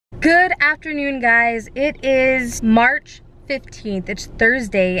Good afternoon, guys. It is March 15th. It's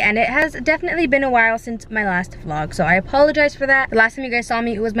Thursday, and it has definitely been a while since my last vlog, so I apologize for that. The last time you guys saw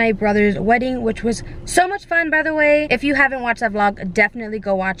me, it was my brother's wedding, which was so much fun, by the way. If you haven't watched that vlog, definitely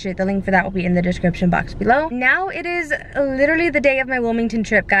go watch it. The link for that will be in the description box below. Now it is literally the day of my Wilmington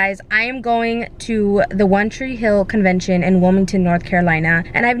trip, guys. I am going to the One Tree Hill convention in Wilmington, North Carolina,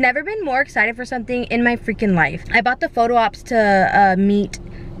 and I've never been more excited for something in my freaking life. I bought the photo ops to meet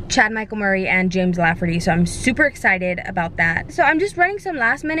Chad Michael Murray and James Lafferty, so I'm super excited about that. So I'm just running some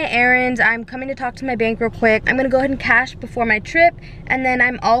last minute errands. I'm coming to talk to my bank real quick. I'm gonna go ahead and cash before my trip, and then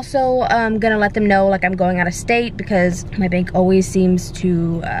I'm also gonna let them know like I'm going out of state, because my bank always seems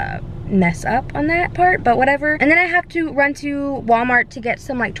to mess up on that part, but whatever. And then I have to run to Walmart to get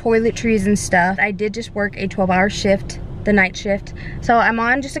some like toiletries and stuff. I did just work a 12-hour shift, the night shift, so I'm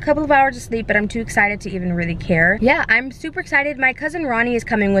on just a couple of hours of sleep, but I'm too excited to even really care. Yeah, I'm super excited. My cousin Ronnie is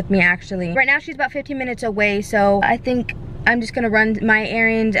coming with me, actually. Right now she's about 15 minutes away, so I think I'm just gonna run my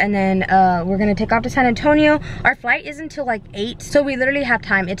errands, and then we're gonna take off to San Antonio. Our flight isn't until like 8, so we literally have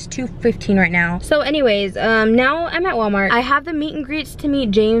time. It's 2:15 right now. So anyways, now I'm at Walmart. I have the meet and greets to meet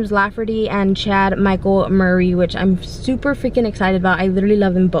James Lafferty and Chad Michael Murray, which I'm super freaking excited about. I literally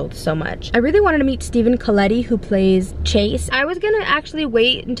love them both so much. I really wanted to meet Stephen Coletti, who plays Chase. I was gonna actually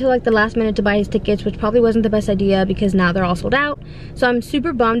wait until like the last minute to buy his tickets, which probably wasn't the best idea because now they're all sold out. So I'm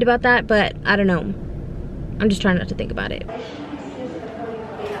super bummed about that, but I don't know. I'm just trying not to think about it.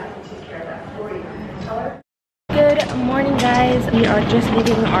 Good morning, guys. We are just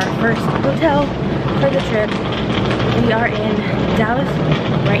leaving our first hotel for the trip. We are in Dallas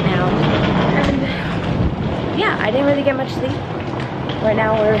right now. And yeah, I didn't really get much sleep. Right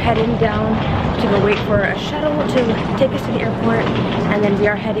now we're heading down to go wait for a shuttle to take us to the airport. And then we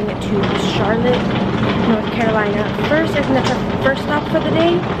are heading to Charlotte, North Carolina first. I think that's our first stop for the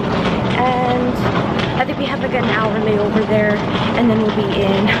day. And I think we have like an hour layover there, and then we'll be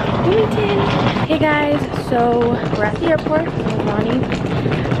in Wilmington. Hey guys, so we're at the airport with Ronnie.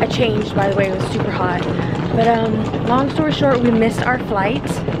 I changed, by the way, it was super hot. But long story short, we missed our flight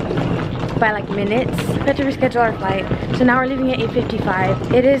by like minutes. We had to reschedule our flight. So now we're leaving at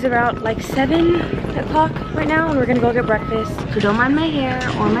 8:55. It is about like 7 o'clock right now, and we're gonna go get breakfast. So don't mind my hair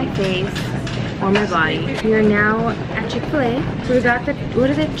or my face or my body. We are now at Chick-fil-A. So we got the,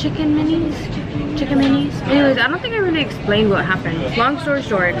 what is it, chicken minis? Chicken minis. Anyways, I don't think I really explained what happened. Long story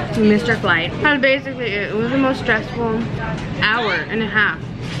short, we missed our flight. And basically, it was the most stressful hour and a half.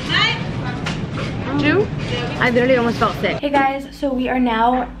 2? I literally almost felt sick. Hey guys, so we are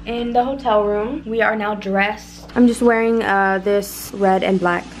now in the hotel room. We are now dressed. I'm just wearing this red and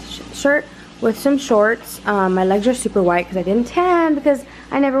black shirt with some shorts. My legs are super white because I didn't tan because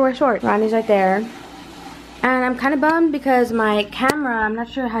I never wear shorts. Ronnie's right there. And I'm kind of bummed because my camera, I'm not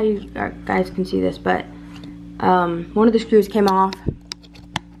sure how you guys can see this, but one of the screws came off.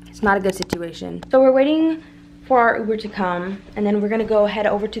 It's not a good situation. So we're waiting for our Uber to come, and then we're gonna go head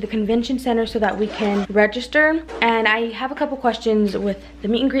over to the convention center so that we can register. And I have a couple questions with the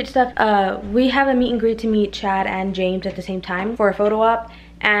meet and greet stuff. We have a meet and greet to meet Chad and James at the same time for a photo op,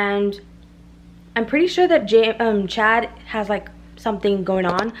 and I'm pretty sure that Chad has like something going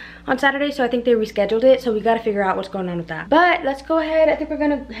on Saturday, so I think they rescheduled it, so we got to figure out what's going on with that. But let's go ahead. I think we're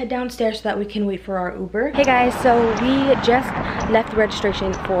gonna head downstairs so that we can wait for our Uber. Hey guys, so we just left the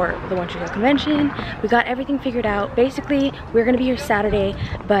registration for the One Tree Hill convention. We got everything figured out. Basically, we're gonna be here Saturday,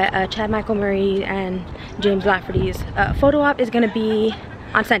 but Chad Michael Murray and James Lafferty's photo op is gonna be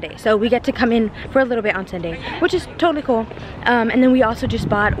on Sunday, so we get to come in for a little bit on Sunday, which is totally cool. And then we also just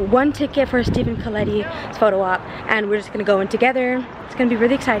bought one ticket for Stephen Coletti's photo op, and we're just gonna go in together. It's gonna be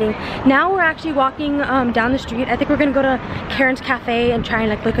really exciting. Now we're actually walking down the street. I think we're gonna go to Karen's Cafe and try and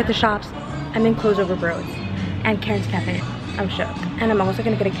like look at the shops. I'm in Clothes Over Bros and Karen's Cafe. I'm shook. And I'm also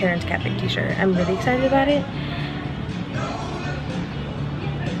gonna get a Karen's Cafe t-shirt. I'm really excited about it.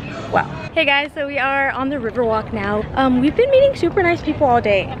 Wow. Hey guys, so we are on the Riverwalk now. We've been meeting super nice people all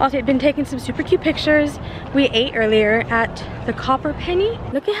day. Also, we've been taking some super cute pictures. We ate earlier at the Copper Penny.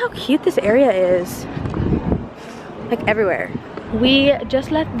 Look at how cute this area is. Like everywhere. We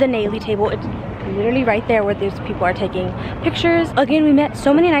just left the Naily table. It's literally right there where these people are taking pictures. Again, we met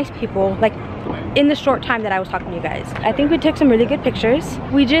so many nice people, like in the short time that I was talking to you guys. I think we took some really good pictures.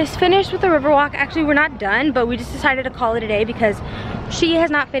 We just finished with the Riverwalk. Actually, we're not done, but we just decided to call it a day because she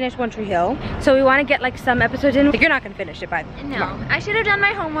has not finished One Tree Hill. So we want to get like some episodes in. Like, you're not gonna finish it by tomorrow. I should have done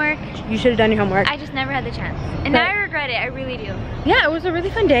my homework. You should have done your homework. I just never had the chance. And now I regret it, I really do. Yeah, it was a really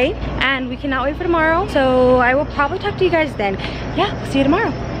fun day and we cannot wait for tomorrow. So I will probably talk to you guys then. Yeah, see you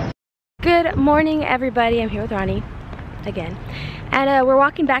tomorrow. Good morning, everybody. I'm here with Ronnie. again. And we're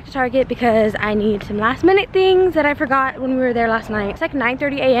walking back to Target because I need some last minute things that I forgot when we were there last night. It's like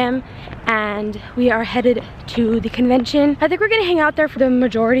 9:30 a.m. and we are headed to the convention. I think we're gonna hang out there for the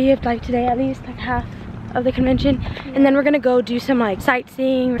majority of like today, at least like half of the convention. And then we're gonna go do some like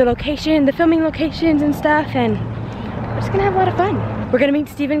sightseeing, the filming locations and stuff, and we're just gonna have a lot of fun. We're gonna meet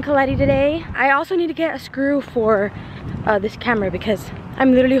Stephen Coletti today. I also need to get a screw for this camera because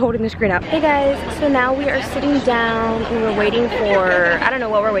I'm literally holding the screen up. Hey guys, so now we are sitting down and we're waiting for, I don't know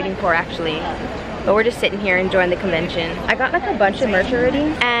what we're waiting for actually, but we're just sitting here enjoying the convention. I got like a bunch of merch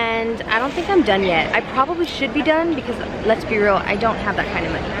already and I don't think I'm done yet. I probably should be done because let's be real, I don't have that kind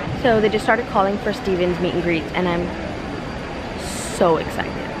of money. So they just started calling for Steven's meet and greet and I'm so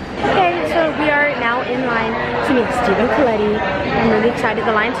excited. Okay, so we are now in line to meet Stephen Coletti. I'm really excited.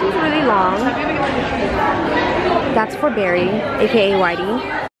 The line seems really long. That's for Barry, aka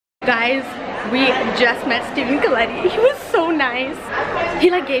Whitey. Guys, we just met Stephen Coletti. He was so nice. He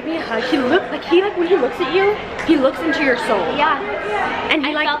like gave me a hug. He looked like when he looks at you, he looks into your soul. Yeah. And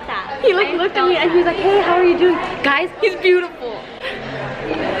he I felt that. He like looked at me and he was like, hey, how are you doing? Guys, he's beautiful.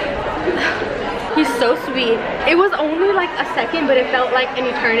 He's so sweet. It was only like a second, but it felt like an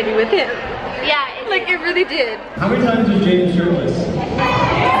eternity with him. Yeah. Like it really did. How many times was James shirtless?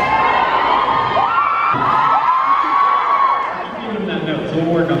 Give him that note, so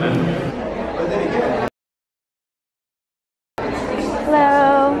we'll work on that.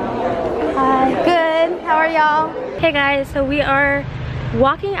 Hello. Hi. Good. How are y'all? Hey guys, so we are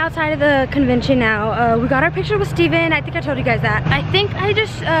walking outside of the convention now. We got our picture with Steven. I think I told you guys that. I think I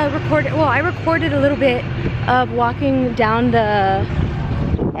just recorded, well, I recorded a little bit of walking down the,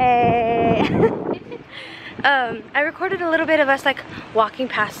 I recorded a little bit of us like walking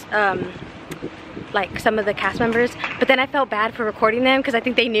past like some of the cast members, but then I felt bad for recording them because I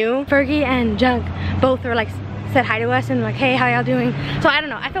think they knew. Fergie and Junk both were like said hi to us and like, hey, how y'all doing? So I don't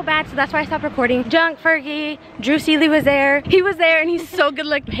know, I felt bad, so that's why I stopped recording. Junk, Fergie, Drew Seeley was there. He was there and he's so good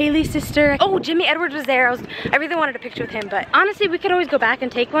looking. Haley's sister. Oh, Jimmy Edwards was there. I really wanted a picture with him, but honestly, we could always go back and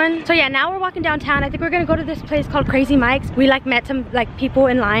take one. So yeah, now we're walking downtown. I think we're gonna go to this place called Crazy Mike's. We like met some like people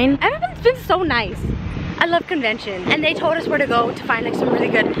in line. Everyone's been so nice. I love convention, and they told us where to go to find like some really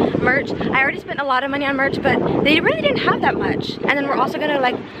good merch. I already spent a lot of money on merch, but they really didn't have that much. And then we're also gonna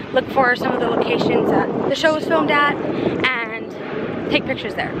like look for some of the locations that the show was filmed at and take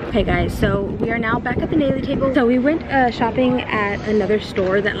pictures there. Okay guys, so we are now back at the Daily table. So we went shopping at another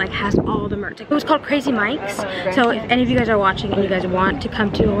store that like has all the merch. It was called Crazy Mike's. So if any of you guys are watching and you guys want to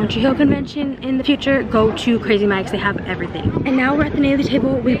come to a One Tree Hill convention in the future, go to Crazy Mike's. They have everything. And now we're at the Daily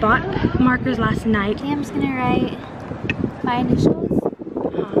table. We bought markers last night. Okay, I'm just gonna write my initials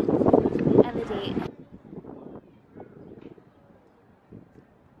and the date.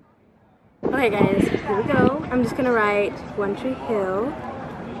 Okay guys, here we go. I'm just gonna write One Tree Hill.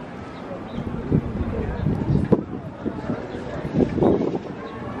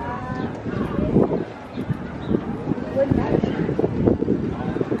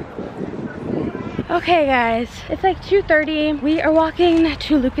 Okay guys, it's like 2:30. We are walking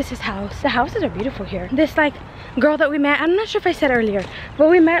to Lucas's house. The houses are beautiful here. This like girl that we met, I'm not sure if I said earlier, but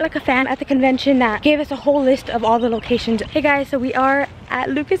we met like a fan at the convention that gave us a whole list of all the locations. Hey guys, so we are at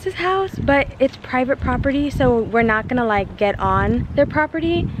Lucas's house, but it's private property, so we're not gonna like get on their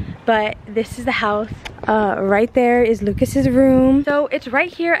property, but this is the house. Right there is Lucas's room. So it's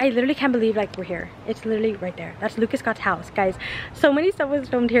right here. I literally can't believe like we're here. It's literally right there. That's Lucas Scott's house, guys. So many stuff was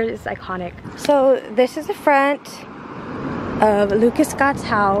filmed here. It's iconic. So this is the front of Lucas Scott's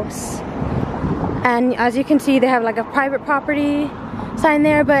house. And as you can see, they have like a private property sign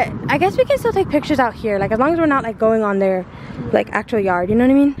there, but I guess we can still take pictures out here, like as long as we're not like going on their like actual yard, you know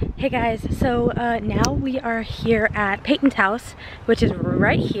what I mean? Hey guys, so now we are here at Peyton's house, which is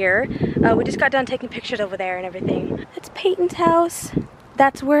right here. We just got done taking pictures over there and everything. That's Peyton's house.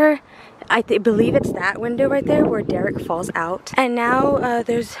 That's where I believe it's that window right there where Derek falls out. And now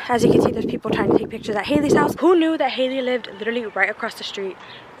there's, as you can see, there's people trying to take pictures at Haley's house. Who knew that Haley lived literally right across the street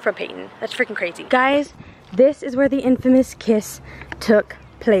from Peyton? That's freaking crazy. Guys, this is where the infamous kiss took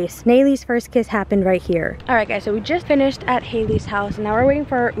place. Haley's first kiss happened right here. All right guys, so we just finished at Haley's house and now we're waiting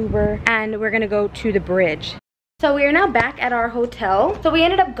for our Uber and we're gonna go to the bridge. So we are now back at our hotel. So we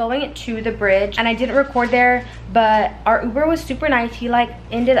ended up going to the bridge and I didn't record there, but our Uber was super nice. He like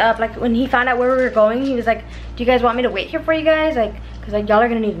ended up, like when he found out where we were going, he was like, do you guys want me to wait here for you guys? Like, cause like y'all are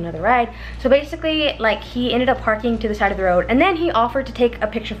gonna need another ride. So basically like he ended up parking to the side of the road and then he offered to take a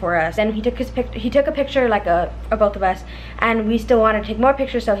picture for us. And he took a picture like of both of us and we still wanted to take more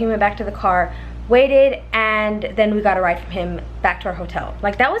pictures, so he went back to the car waited, and then we got a ride from him back to our hotel.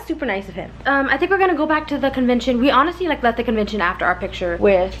 Like, that was super nice of him. I think we're gonna go back to the convention. We honestly like left the convention after our picture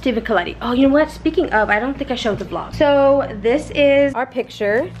with Stephen Coletti. Oh, you know what? Speaking of, I don't think I showed the vlog. So this is our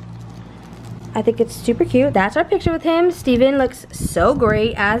picture. I think it's super cute. That's our picture with him. Steven looks so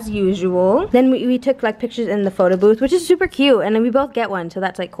great as usual. Then we took like pictures in the photo booth, which is super cute, and then we both get one, so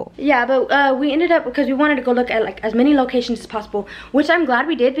that's like cool. Yeah, but we ended up, because we wanted to go look at like as many locations as possible, which I'm glad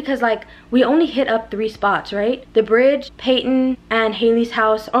we did, because like we only hit up 3 spots, right? The bridge, Peyton, and Haley's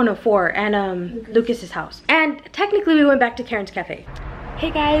house. Oh no, 4, and Lucas's house. And technically we went back to Karen's Cafe.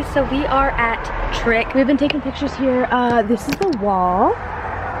 Hey guys, so we are at Trick. We've been taking pictures here. This is the wall.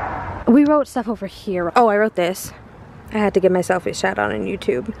 We wrote stuff over here. Oh, I wrote this. I had to get myself a shout out on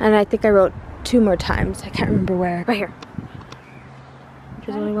YouTube. And I think I wrote 2 more times. I can't remember where. Right here.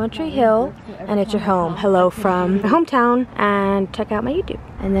 There's only one Tree Hill, and it's your home. Hello from my hometown, and check out my YouTube.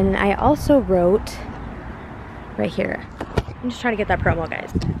 And then I also wrote right here. I'm just trying to get that promo,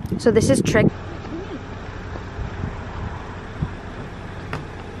 guys. So this is Trick.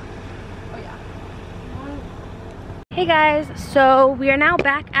 Hey guys, so we are now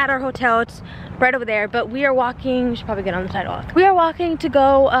back at our hotel. It's right over there, but we are walking. We should probably get on the sidewalk. We are walking to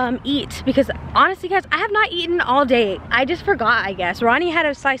go eat, because honestly guys, I have not eaten all day. I just forgot, I guess. Ronnie had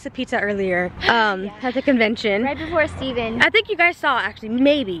a slice of pizza earlier at the convention. Right before Steven. I think you guys saw, actually,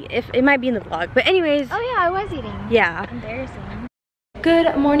 maybe. If it might be in the vlog, but anyways. Oh yeah, I was eating. Yeah. Embarrassing.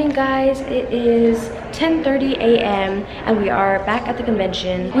 Good morning guys, it is 10:30 a.m. and we are back at the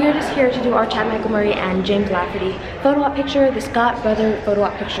convention. We are just here to do our Chad Michael Murray and James Lafferty photo op picture, the Scott brother photo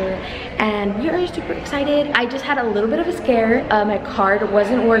op picture, and we are super excited. I just had a little bit of a scare. My card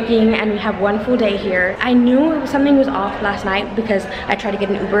wasn't working and we have 1 full day here. I knew something was off last night because I tried to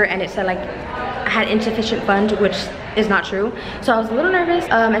get an Uber and it said like I had insufficient funds, which is not true. So I was a little nervous,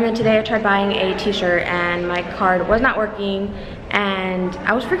 and then today I tried buying a t-shirt and my card was not working, and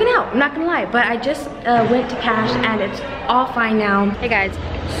I was freaking out, I'm not gonna lie, but I just went to cash and it's all fine now. Hey guys,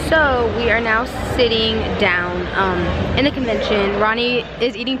 so we are now sitting down in the convention. Ronnie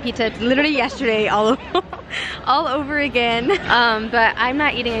is eating pizza. It's literally yesterday all over again, but I'm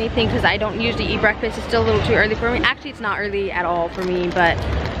not eating anything because I don't usually eat breakfast. It's still a little too early for me. Actually, it's not early at all for me, but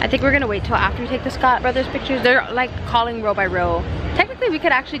I think we're gonna wait till after we take the Scott brothers pictures. They're like calling row by row. Technically we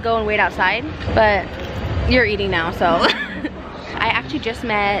could actually go and wait outside, but you're eating now, so I actually just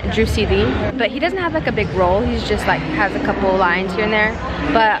met Drew Seeley, but he doesn't have like a big role. He's just like has a couple lines here and there.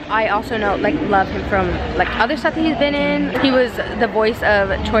 But I also know, like, love him from like other stuff that he's been in. He was the voice of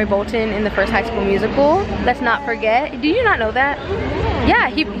Troy Bolton in the first High School Musical. Let's not forget. Did you not know that? Yeah,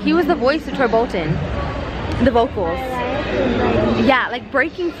 he was the voice of Troy Bolton. The vocals. Yeah, like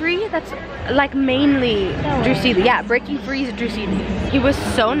Breaking Free, that's like mainly Drew Seeley. Yeah, Breaking Free is Drew Seeley. He was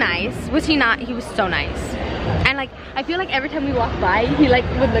so nice. Was he not? He was so nice. And like, I feel like every time we walked by, he like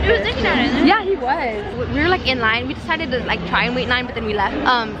would look at us. He was looking at us. Yeah, he was. We were like in line. We decided to like try and wait in line, but then we left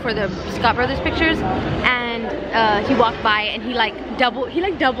for the Scott brothers pictures. And he walked by and he like double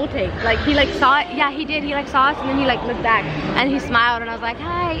take. Like he like saw it. Yeah, he did. He like saw us and then he like looked back and he smiled and I was like,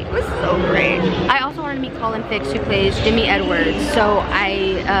 hi. It was so great. I also wanted to meet Colin Fix, who plays Jimmy Edwards. So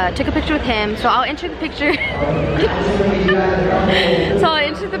I took a picture with him. So I'll enter the picture. So I'll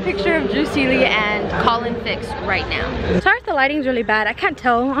enter the picture of Drew Seeley and Colin Fix right now. Sorry if the lighting's really bad. I can't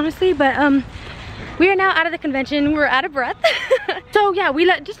tell honestly, but we are now out of the convention. We're out of breath. So yeah, we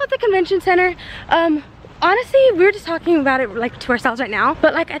just left the convention center. Honestly, we were just talking about it like to ourselves right now,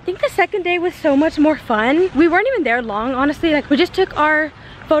 but like I think the second day was so much more fun. We weren't even there long, honestly. Like we just took our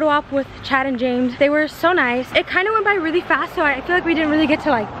photo op with Chad and James. They were so nice. It kind of went by really fast, so I feel like we didn't really get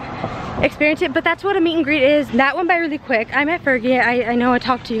to like experience it, but that's what a meet and greet is. That went by really quick. I met Fergie. I know I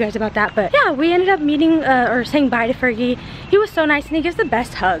talked to you guys about that, but yeah, we ended up meeting or saying bye to Fergie. He was so nice and he gives the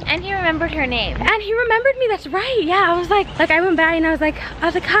best hug. And he remembered her name. And he remembered me, that's right. Yeah, I was like I went by and I was like,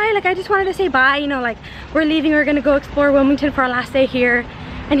 hi, like I just wanted to say bye, you know, like we're leaving, we're gonna go explore Wilmington for our last day here.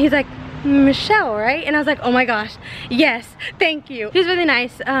 And he's like, Michelle, right? And I was like, oh my gosh, yes, thank you. He was really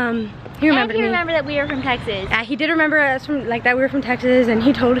nice. He remembered me. Remembered that we were from Texas. Yeah, he did remember us from like that we were from Texas, and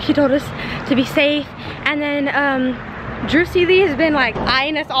he told us to be safe. And then Drew Seeley has been like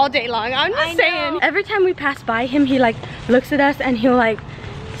eyeing us all day long. I'm just saying. Every time we pass by him, he like looks at us and he'll like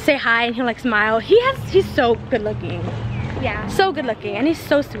say hi and he'll like smile. He's so good looking. Yeah, so good looking, and he's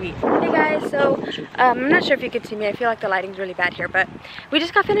so sweet. Hey guys, so I'm not sure if you can see me. I feel like the lighting's really bad here, but we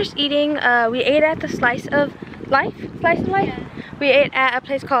just got finished eating. We ate at the Slice of Life? Slice of Life? Yeah. We ate at a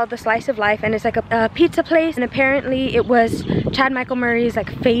place called the Slice of Life, and it's like a pizza place, and apparently it was Chad Michael Murray's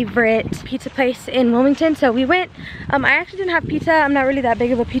like favorite pizza place in Wilmington, so we went. I actually didn't have pizza. I'm not really that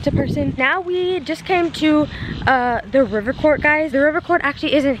big of a pizza person. Now we just came to the River Court, guys. The River Court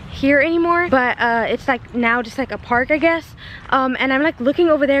actually isn't here anymore, but it's like now just like a park, I guess. And I'm like looking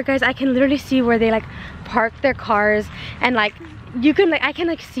over there, guys. I can literally see where they like park their cars, and like you can like I can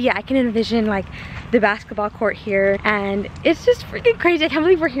like see it. I can envision like the basketball court here, and it's just freaking crazy. I can't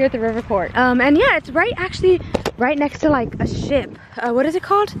believe we're here at the River Court. And yeah, it's right next to like a ship. What is it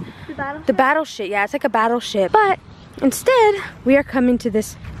called? The battleship? The battleship. Yeah, it's like a battleship. But instead, we are coming to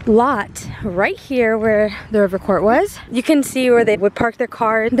this lot right here where the River Court was. You can see where they would park their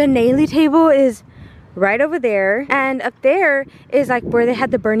cars. The Naley table is right over there, and up there is like where they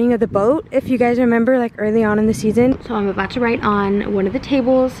had the burning of the boat, if you guys remember, like early on in the season. So I'm about to write on one of the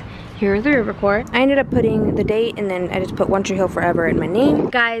tables. Here is the River Court. I ended up putting the date, and then I just put One Tree Hill Forever in my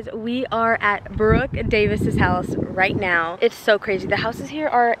name. Guys, we are at Brooke Davis's house right now. It's so crazy. The houses here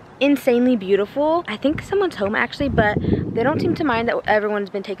are insanely beautiful. I think someone's home actually, but they don't seem to mind that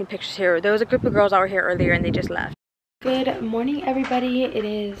everyone's been taking pictures here. There was a group of girls that were here earlier and they just left. Good morning, everybody. It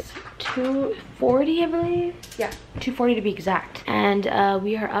is 2:40, I believe. Yeah, 2:40 to be exact. And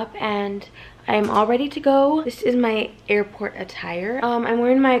we are up and I'm all ready to go. This is my airport attire. I'm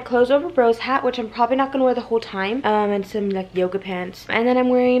wearing my clothes over bros hat, which I'm probably not gonna wear the whole time, and some like yoga pants. And then I'm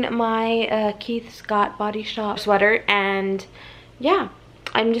wearing my Keith Scott Body Shop sweater, and yeah,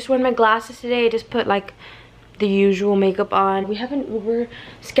 I'm just wearing my glasses today. I just put like the usual makeup on. We have an Uber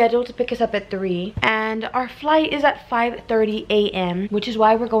scheduled to pick us up at 3, and our flight is at 5:30 a.m. which is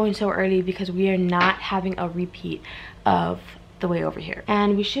why we're going so early, because we are not having a repeat of the way over here,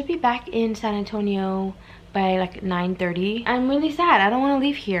 and we should be back in San Antonio by like 9:30. I'm really sad. I don't want to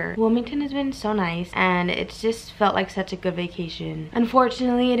leave here. Wilmington has been so nice, and it's just felt like such a good vacation.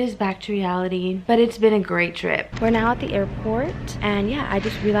 Unfortunately, it is back to reality, but it's been a great trip. We're now at the airport, and yeah, I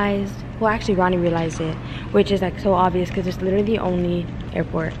just realized, well actually Ronnie realized it, which is like so obvious because it's literally the only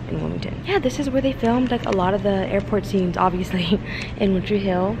airport in Wilmington. Yeah, this is where they filmed like a lot of the airport scenes, obviously, in One Tree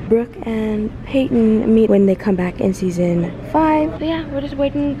Hill. Brooke and Peyton meet when they come back in season 5. But yeah, we're just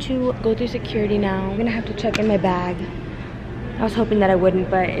waiting to go through security now. I'm gonna have to check in my bag. I was hoping that I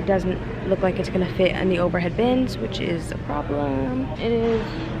wouldn't, but it doesn't look like it's gonna fit in the overhead bins, which is a problem. It is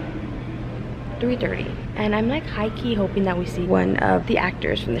 3:30, and I'm like high-key hoping that we see one of the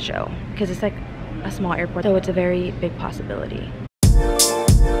actors from the show, because it's like a small airport, so it's a very big possibility.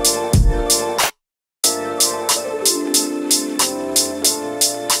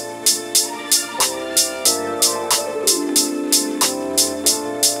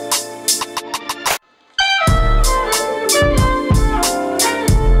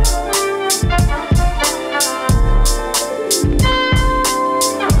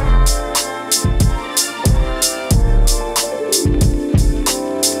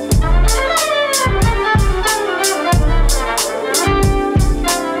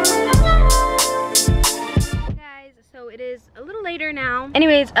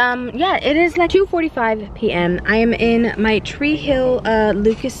 Anyways, yeah, it is like 2:45 p.m. I am in my Tree Hill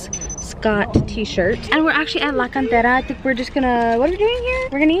Lucas Scott t-shirt, and we're actually at La Cantera. I think we're just gonna, what are we doing here?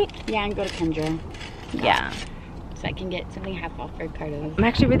 We're gonna eat? Yeah, and go to Kendra. Yeah. So I can get something half off for Ricardo's. I'm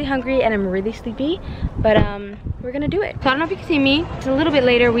actually really hungry and I'm really sleepy, but we're gonna do it. So I don't know if you can see me. It's a little bit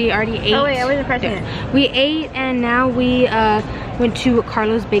later. We already ate. Oh wait, I wasn't pressing it. We ate, and now we went to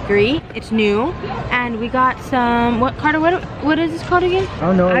Carlo's Bakery. It's new, and we got some, what, Carter, what is this called again?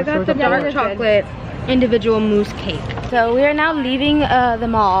 Oh no, I got the dark chocolate individual mousse cake. So we are now leaving the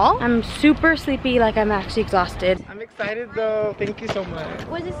mall. I'm super sleepy, like I'm actually exhausted. I'm excited though. Thank you so much.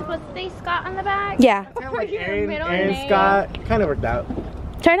 Was it supposed to say Scott on the back? Yeah. Kind of like Your Aaron middle name. Scott. Kind of worked out.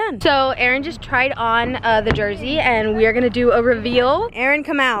 Try it on. So Aaron just tried on the jersey, and we are gonna do a reveal. Aaron,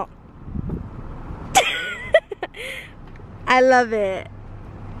 come out. I love it.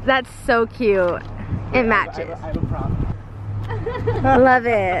 That's so cute. It matches. I have a problem. Love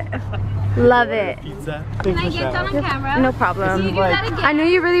it. Love it. Pizza. Can I get that on camera? No problem. Can you do that again? I knew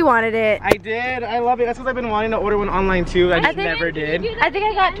you really wanted it. I did. I love it. That's because I've been wanting to order one online too. I just never did. I think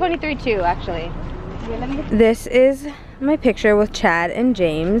I got 23 too, actually. This is my picture with Chad and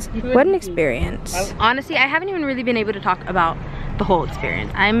James. What an experience. Honestly, I haven't even really been able to talk about the whole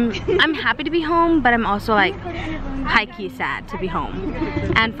experience. I'm happy to be home, but I'm also like high-key sad to be home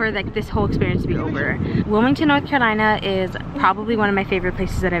and for like this whole experience to be over. Wilmington, North Carolina is probably one of my favorite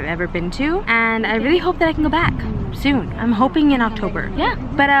places that I've ever been to, and I really hope that I can go back soon. I'm hoping in October. Yeah,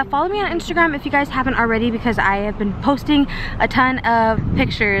 but follow me on Instagram if you guys haven't already, because I have been posting a ton of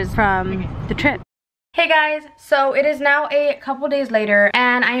pictures from the trip. Hey guys, so it is now a couple days later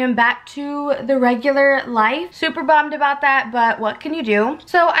and I am back to the regular life. Super bummed about that, but what can you do?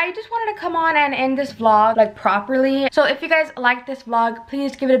 So I just wanted to come on and end this vlog like properly. So if you guys like this vlog,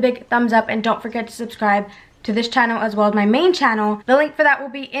 please give it a big thumbs up and don't forget to subscribe to this channel as well as my main channel. The link for that will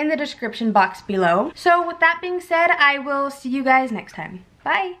be in the description box below. So with that being said, I will see you guys next time.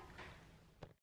 Bye!